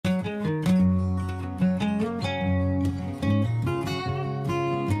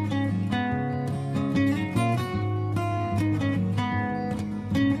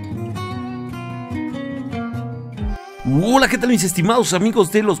Hola, ¿qué tal mis estimados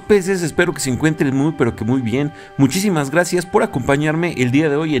amigos de los peces? Espero que se encuentren muy pero que muy bien. Muchísimas gracias por acompañarme el día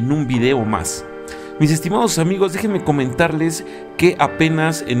de hoy en un video más. Mis estimados amigos, déjenme comentarles que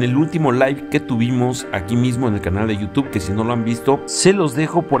apenas en el último live que tuvimos aquí mismo en el canal de YouTube, que si no lo han visto, se los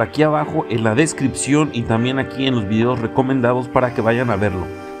dejo por aquí abajo en la descripción y también aquí en los videos recomendados para que vayan a verlo.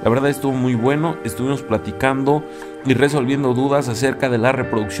 La verdad estuvo muy bueno, estuvimos platicando y resolviendo dudas acerca de la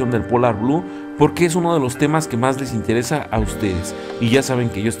reproducción del Polar Blue, porque es uno de los temas que más les interesa a ustedes. Y ya saben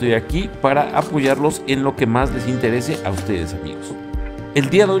que yo estoy aquí para apoyarlos en lo que más les interese a ustedes, amigos. El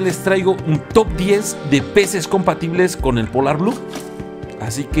día de hoy les traigo un top 10 de peces compatibles con el Polar Blue.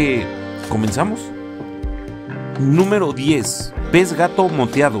 Así que, ¿comenzamos? Número 10. Pez gato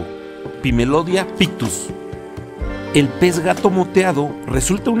moteado, Pimelodia pictus. El pez gato moteado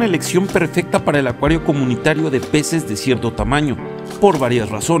resulta una elección perfecta para el acuario comunitario de peces de cierto tamaño, por varias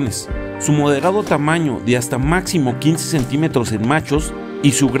razones. Su moderado tamaño de hasta máximo 15 centímetros en machos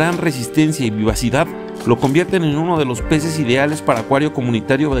y su gran resistencia y vivacidad lo convierten en uno de los peces ideales para acuario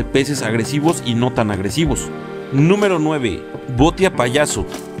comunitario de peces agresivos y no tan agresivos. Número 9. Botia payaso,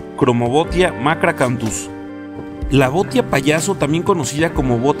 Cromobotia macracanthus. La botia payaso, también conocida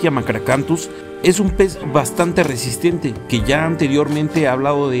como Botia macracanthus, es un pez bastante resistente, que ya anteriormente he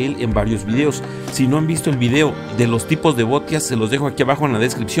hablado de él en varios videos. Si no han visto el video de los tipos de botias, se los dejo aquí abajo en la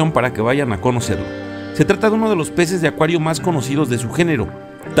descripción para que vayan a conocerlo. Se trata de uno de los peces de acuario más conocidos de su género,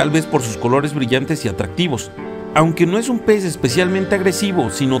 tal vez por sus colores brillantes y atractivos. Aunque no es un pez especialmente agresivo,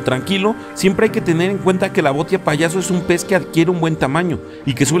 sino tranquilo, siempre hay que tener en cuenta que la botia payaso es un pez que adquiere un buen tamaño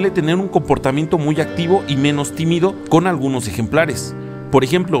y que suele tener un comportamiento muy activo y menos tímido con algunos ejemplares. Por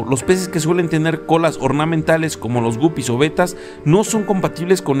ejemplo, los peces que suelen tener colas ornamentales como los guppies o betas no son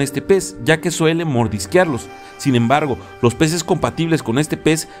compatibles con este pez, ya que suelen mordisquearlos. Sin embargo, los peces compatibles con este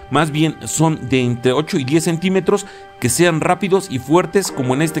pez más bien son de entre 8 y 10 centímetros, que sean rápidos y fuertes,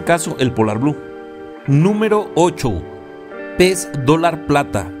 como en este caso el Polar Blue. Número 8. Pez dólar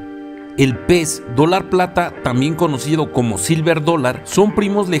plata. El pez dólar plata, también conocido como silver dólar, son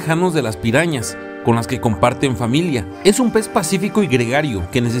primos lejanos de las pirañas, con las que comparten familia. Es un pez pacífico y gregario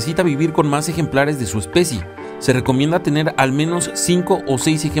que necesita vivir con más ejemplares de su especie. Se recomienda tener al menos 5 o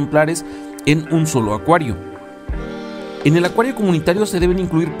 6 ejemplares en un solo acuario. En el acuario comunitario se deben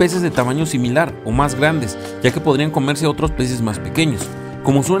incluir peces de tamaño similar o más grandes, ya que podrían comerse a otros peces más pequeños.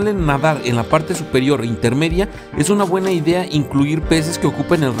 Como suelen nadar en la parte superior e intermedia, es una buena idea incluir peces que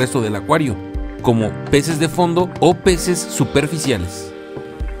ocupen el resto del acuario, como peces de fondo o peces superficiales.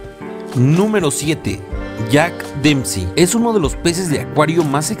 Número 7. Jack Dempsey. Es uno de los peces de acuario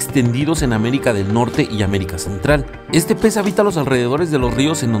más extendidos en América del Norte y América Central. Este pez habita los alrededores de los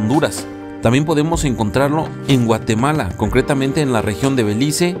ríos en Honduras. También podemos encontrarlo en Guatemala, concretamente en la región de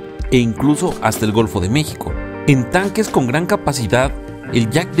Belice e incluso hasta el Golfo de México. En tanques con gran capacidad, el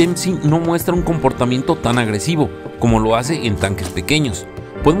Jack Dempsey no muestra un comportamiento tan agresivo como lo hace en tanques pequeños.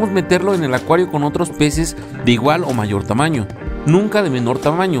 Podemos meterlo en el acuario con otros peces de igual o mayor tamaño, nunca de menor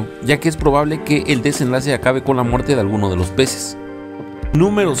tamaño, ya que es probable que el desenlace acabe con la muerte de alguno de los peces.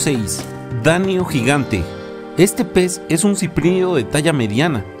 Número 6. Danio gigante. Este pez es un ciprínido de talla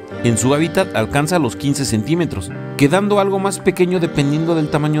mediana. En su hábitat alcanza los 15 centímetros, quedando algo más pequeño dependiendo del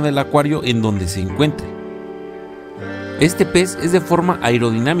tamaño del acuario en donde se encuentre. Este pez es de forma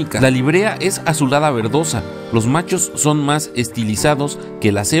aerodinámica. La librea es azulada verdosa. Los machos son más estilizados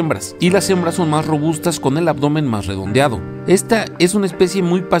que las hembras y las hembras son más robustas con el abdomen más redondeado. Esta es una especie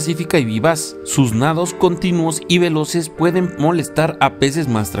muy pacífica y vivaz. Sus nados continuos y veloces pueden molestar a peces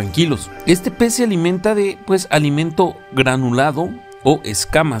más tranquilos. Este pez se alimenta de alimento granulado o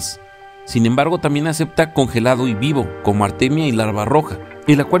escamas. Sin embargo, también acepta congelado y vivo, como artemia y larva roja.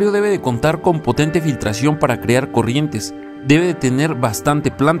 El acuario debe de contar con potente filtración para crear corrientes. Debe de tener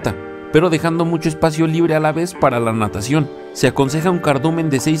bastante planta, pero dejando mucho espacio libre a la vez para la natación. Se aconseja un cardumen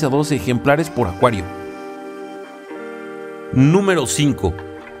de 6 a 12 ejemplares por acuario. Número 5.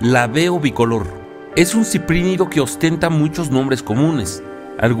 Labeo bicolor. Es un ciprínido que ostenta muchos nombres comunes,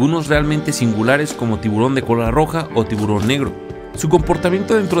 algunos realmente singulares como tiburón de cola roja o tiburón negro. Su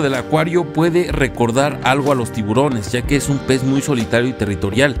comportamiento dentro del acuario puede recordar algo a los tiburones, ya que es un pez muy solitario y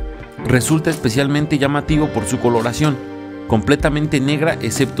territorial. Resulta especialmente llamativo por su coloración, completamente negra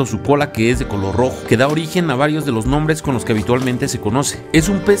excepto su cola, que es de color rojo, que da origen a varios de los nombres con los que habitualmente se conoce. Es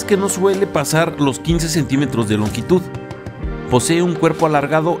un pez que no suele pasar los 15 centímetros de longitud. Posee un cuerpo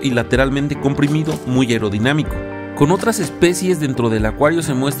alargado y lateralmente comprimido, muy aerodinámico. Con otras especies dentro del acuario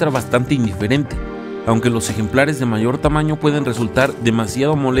se muestra bastante indiferente, aunque los ejemplares de mayor tamaño pueden resultar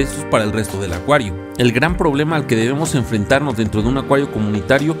demasiado molestos para el resto del acuario. El gran problema al que debemos enfrentarnos dentro de un acuario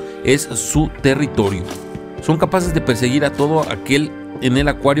comunitario es su territorio. Son capaces de perseguir a todo aquel en el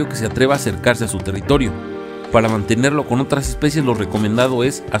acuario que se atreva a acercarse a su territorio. Para mantenerlo con otras especies, lo recomendado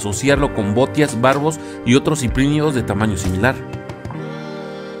es asociarlo con botias, barbos y otros ciprínidos de tamaño similar.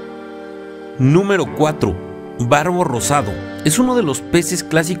 Número 4. Barbo rosado. Es uno de los peces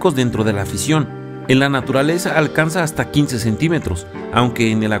clásicos dentro de la afición. En la naturaleza alcanza hasta 15 centímetros,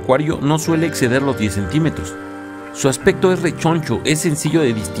 aunque en el acuario no suele exceder los 10 centímetros. Su aspecto es rechoncho, es sencillo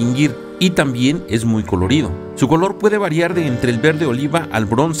de distinguir y también es muy colorido. Su color puede variar de entre el verde oliva al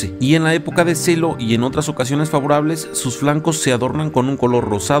bronce, y en la época de celo y en otras ocasiones favorables, sus flancos se adornan con un color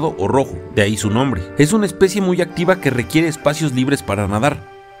rosado o rojo, de ahí su nombre. Es una especie muy activa que requiere espacios libres para nadar.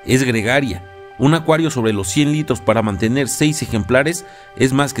 Es gregaria. Un acuario sobre los 100 litros para mantener 6 ejemplares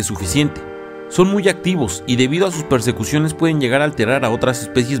es más que suficiente. Son muy activos y debido a sus persecuciones pueden llegar a alterar a otras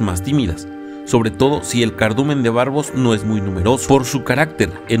especies más tímidas, sobre todo si el cardumen de barbos no es muy numeroso. Por su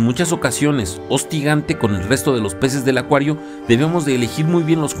carácter, en muchas ocasiones hostigante con el resto de los peces del acuario, debemos de elegir muy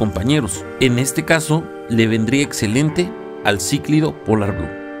bien los compañeros. En este caso, le vendría excelente al cíclido polar blue.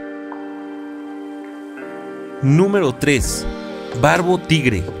 Número 3. Barbo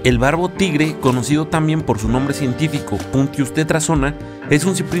tigre. El barbo tigre, conocido también por su nombre científico Puntius tetrasona, es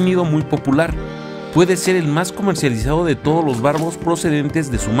un ciprínido muy popular. Puede ser el más comercializado de todos los barbos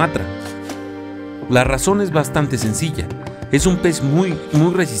procedentes de Sumatra. La razón es bastante sencilla. Es un pez muy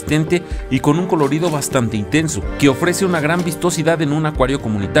resistente y con un colorido bastante intenso, que ofrece una gran vistosidad en un acuario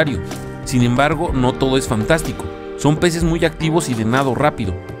comunitario. Sin embargo, no todo es fantástico. Son peces muy activos y de nado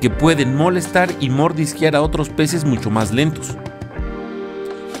rápido, que pueden molestar y mordisquear a otros peces mucho más lentos.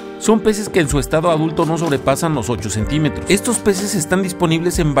 Son peces que en su estado adulto no sobrepasan los 8 centímetros. Estos peces están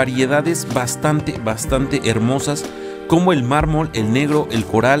disponibles en variedades bastante hermosas, como el mármol, el negro, el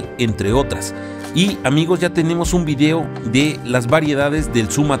coral, entre otras. Y amigos, ya tenemos un video de las variedades del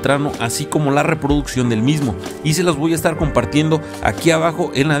sumatrano, así como la reproducción del mismo, y se los voy a estar compartiendo aquí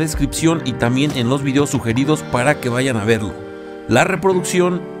abajo en la descripción y también en los videos sugeridos para que vayan a verlo. La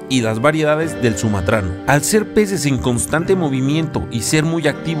reproducción y las variedades del sumatrano. Al ser peces en constante movimiento y ser muy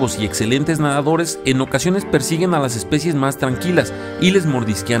activos y excelentes nadadores, en ocasiones persiguen a las especies más tranquilas y les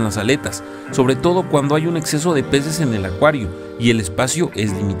mordisquean las aletas, sobre todo cuando hay un exceso de peces en el acuario y el espacio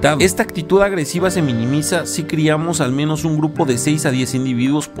es limitado. Esta actitud agresiva se minimiza si criamos al menos un grupo de 6 a 10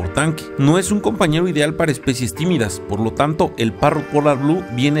 individuos por tanque. No es un compañero ideal para especies tímidas, por lo tanto el parrot polar blue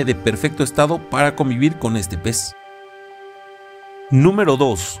viene de perfecto estado para convivir con este pez. Número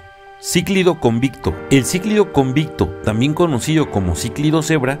 2. Cíclido convicto. El cíclido convicto, también conocido como cíclido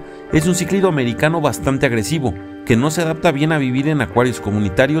cebra, es un cíclido americano bastante agresivo, que no se adapta bien a vivir en acuarios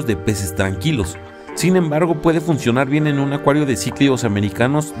comunitarios de peces tranquilos. Sin embargo, puede funcionar bien en un acuario de cíclidos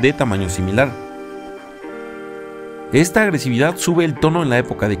americanos de tamaño similar. Esta agresividad sube el tono en la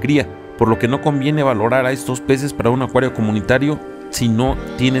época de cría, por lo que no conviene valorar a estos peces para un acuario comunitario si no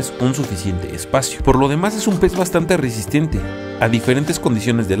tienes un suficiente espacio. Por lo demás, es un pez bastante resistente a diferentes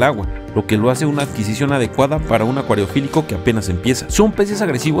condiciones del agua, lo que lo hace una adquisición adecuada para un acuariofílico que apenas empieza. Son peces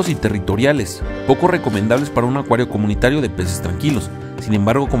agresivos y territoriales, poco recomendables para un acuario comunitario de peces tranquilos. Sin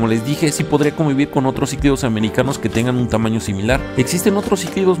embargo, como les dije, sí podría convivir con otros cíclidos americanos que tengan un tamaño similar. Existen otros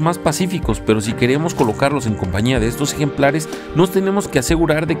cíclidos más pacíficos, pero si queremos colocarlos en compañía de estos ejemplares, nos tenemos que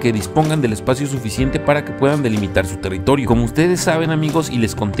asegurar de que dispongan del espacio suficiente para que puedan delimitar su territorio. Como ustedes saben, amigos, y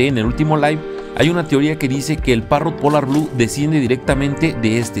les conté en el último live, hay una teoría que dice que el parrot polar blue desciende directamente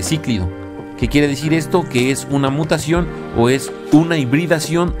de este cíclido. ¿Qué quiere decir esto? Que es una mutación o es una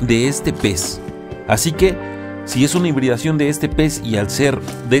hibridación de este pez. Así que si es una hibridación de este pez y al ser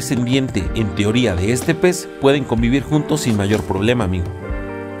descendiente en teoría de este pez, pueden convivir juntos sin mayor problema, amigo.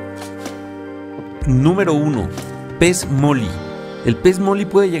 Número 1. Pez molly. El pez molly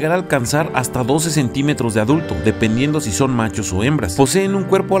puede llegar a alcanzar hasta 12 centímetros de adulto, dependiendo si son machos o hembras. Poseen un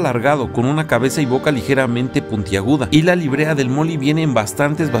cuerpo alargado, con una cabeza y boca ligeramente puntiaguda, y la librea del molly viene en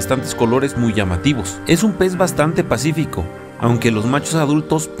bastantes colores muy llamativos. Es un pez bastante pacífico, aunque los machos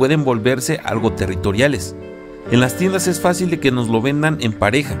adultos pueden volverse algo territoriales. En las tiendas es fácil de que nos lo vendan en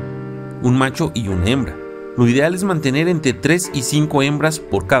pareja, un macho y una hembra. Lo ideal es mantener entre 3 y 5 hembras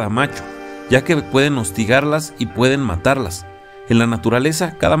por cada macho, ya que pueden hostigarlas y pueden matarlas. En la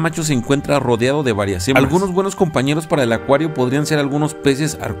naturaleza, cada macho se encuentra rodeado de varias hembras. Algunos buenos compañeros para el acuario podrían ser algunos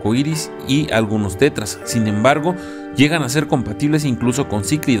peces arcoíris y algunos tetras. Sin embargo, llegan a ser compatibles incluso con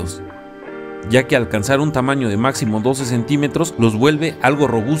cíclidos, ya que alcanzar un tamaño de máximo 12 centímetros los vuelve algo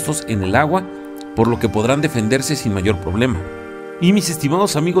robustos en el agua, por lo que podrán defenderse sin mayor problema. Y mis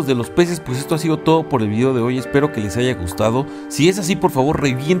estimados amigos de los peces, pues esto ha sido todo por el video de hoy, espero que les haya gustado. Si es así, por favor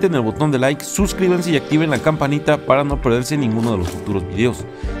revienten el botón de like, suscríbanse y activen la campanita para no perderse ninguno de los futuros videos.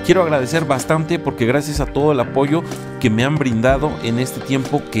 Quiero agradecer bastante porque gracias a todo el apoyo que me han brindado en este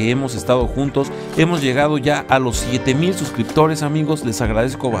tiempo que hemos estado juntos, hemos llegado ya a los 7000 suscriptores amigos, les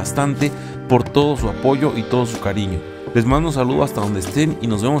agradezco bastante por todo su apoyo y todo su cariño. Les mando un saludo hasta donde estén y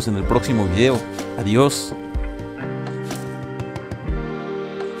nos vemos en el próximo video. Adiós.